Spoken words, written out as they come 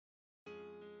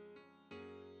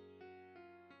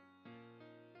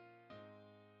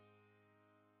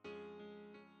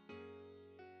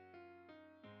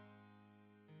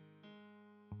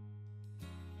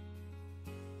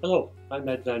Hello, I'm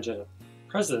Ed Van Gennep,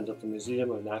 President of the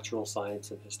Museum of Natural Science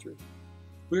and History.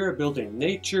 We are building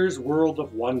Nature's World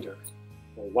of Wonder.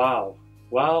 Wow!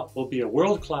 WOW will be a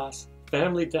world-class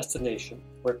family destination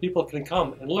where people can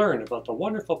come and learn about the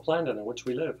wonderful planet on which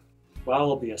we live. WOW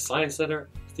will be a science center,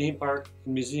 theme park,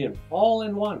 and museum all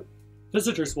in one.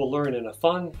 Visitors will learn in a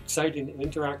fun, exciting, and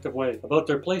interactive way about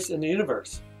their place in the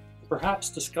universe and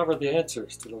perhaps discover the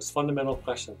answers to those fundamental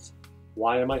questions.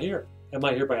 Why am I here? Am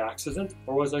I here by accident,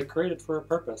 or was I created for a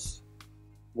purpose?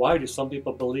 Why do some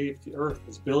people believe the Earth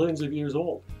is billions of years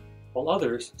old, while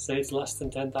others say it's less than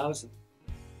 10,000?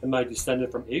 Am I descended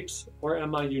from apes, or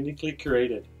am I uniquely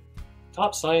curated?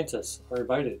 Top scientists are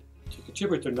invited to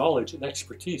contribute their knowledge and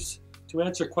expertise to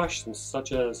answer questions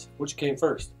such as, which came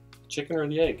first, the chicken or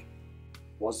the egg?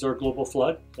 Was there a global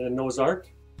flood and a Noah's Ark?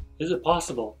 Is it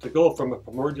possible to go from a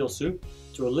primordial soup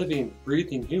to a living,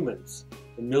 breathing humans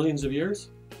in millions of years?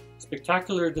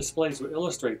 Spectacular displays will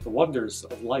illustrate the wonders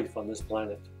of life on this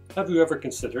planet. Have you ever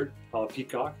considered how a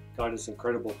peacock got its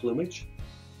incredible plumage?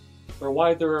 Or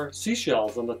why there are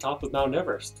seashells on the top of Mount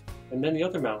Everest and many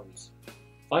other mountains?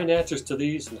 Find answers to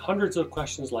these and hundreds of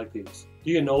questions like these.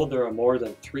 Do you know there are more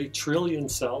than 3 trillion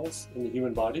cells in the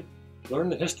human body? Learn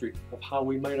the history of how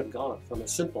we might have gone from a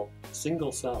simple,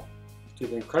 single cell to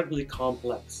the incredibly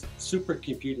complex,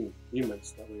 supercomputing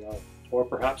humans that we are. Or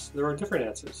perhaps there are different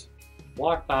answers.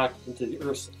 Walk back into the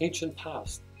Earth's ancient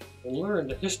past and learn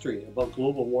the history about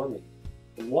global warming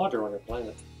and water on our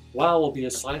planet. WOW will be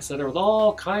a science center with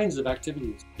all kinds of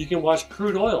activities. You can watch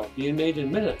crude oil being made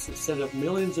in minutes instead of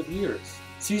millions of years.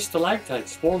 See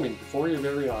stalactites forming before your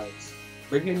very eyes.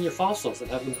 Bring in your fossils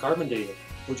and have them carbon dated.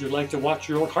 Would you like to watch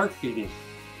your own heart beating?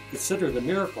 Consider the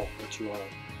miracle that you are.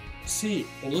 See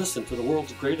and listen to the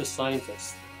world's greatest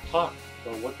scientists talk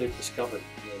about what they've discovered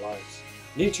in their lives.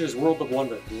 Nature's World of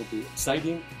Wonder will be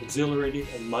exciting, exhilarating,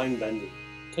 and mind-bending.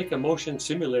 Take a motion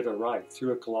simulator ride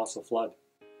through a colossal flood.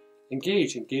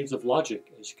 Engage in games of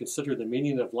logic as you consider the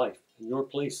meaning of life and your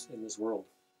place in this world.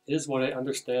 Is what I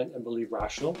understand and believe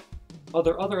rational? Are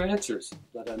there other answers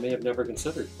that I may have never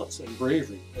considered? And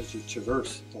bravery as you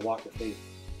traverse the walk of faith.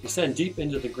 Descend deep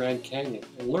into the Grand Canyon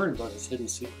and learn about its hidden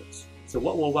secrets. So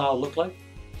what will WOW look like?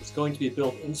 It's going to be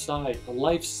built inside a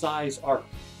life-size ark.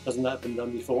 Hasn't that been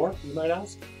done before, you might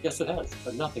ask? Yes, it has,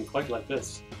 but nothing quite like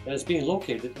this. And it's being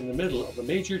located in the middle of a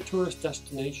major tourist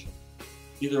destination,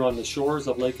 either on the shores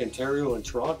of Lake Ontario in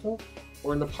Toronto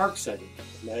or in the park setting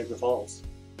of Niagara Falls.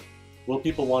 Will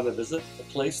people want to visit a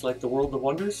place like the World of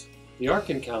Wonders? The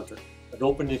Ark Encounter, that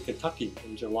opened in Kentucky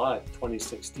in July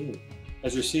 2016,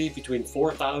 has received between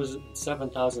 4,000 and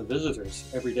 7,000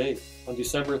 visitors every day. On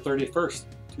December 31st,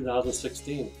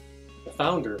 2016, the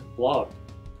founder blogged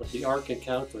that the Ark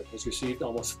Encounter has received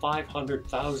almost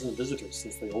 500,000 visitors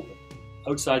since they opened.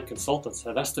 Outside consultants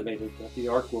have estimated that the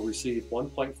Ark will receive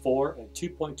 1.4 and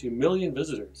 2.2 million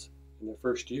visitors in their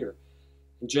first year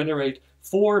and generate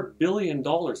 $4 billion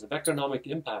of economic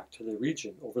impact to the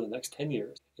region over the next 10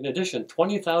 years. In addition,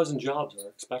 20,000 jobs are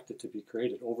expected to be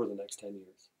created over the next 10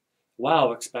 years.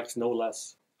 WOW expects no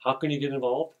less. How can you get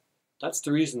involved? That's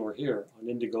the reason we're here on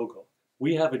Indiegogo.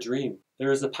 We have a dream.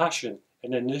 There is a passion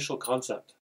and an initial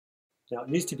concept. Now it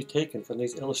needs to be taken from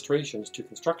these illustrations to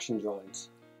construction drawings,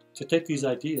 to take these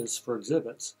ideas for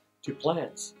exhibits, to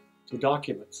plans, to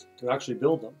documents, to actually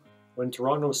build them. When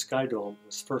Toronto's Sky Dome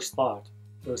was first thought,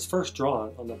 it was first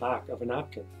drawn on the back of a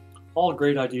napkin. All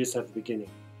great ideas have a beginning,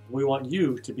 and we want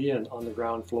you to be in on the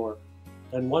ground floor.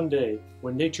 Then one day,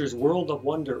 when Nature's World of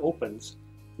Wonder opens,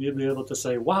 you'll be able to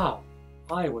say, wow,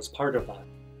 I was part of that.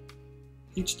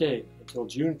 Each day until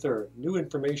June 3rd, new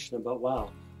information about WOW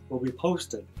will be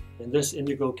posted in this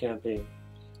Indigo campaign.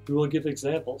 We will give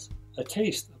examples, a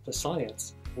taste of the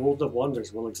science World of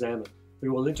Wonders will examine. We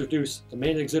will introduce the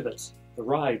main exhibits, the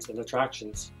rides and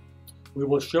attractions. We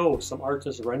will show some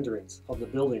artist renderings of the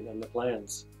building and the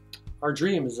plans. Our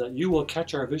dream is that you will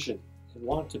catch our vision and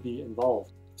want to be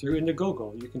involved. Through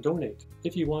Indiegogo, you can donate.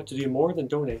 If you want to do more than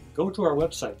donate, go to our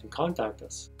website and contact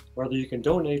us, whether you can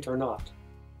donate or not,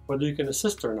 whether you can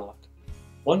assist or not.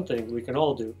 One thing we can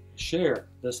all do is share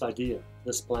this idea,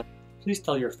 this plan. Please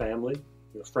tell your family,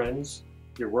 your friends,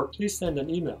 your work. Please send an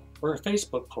email or a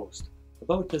Facebook post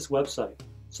about this website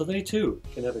so they too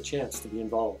can have a chance to be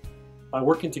involved. By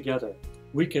working together,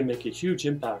 we can make a huge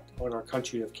impact on our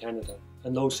country of Canada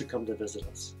and those who come to visit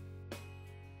us.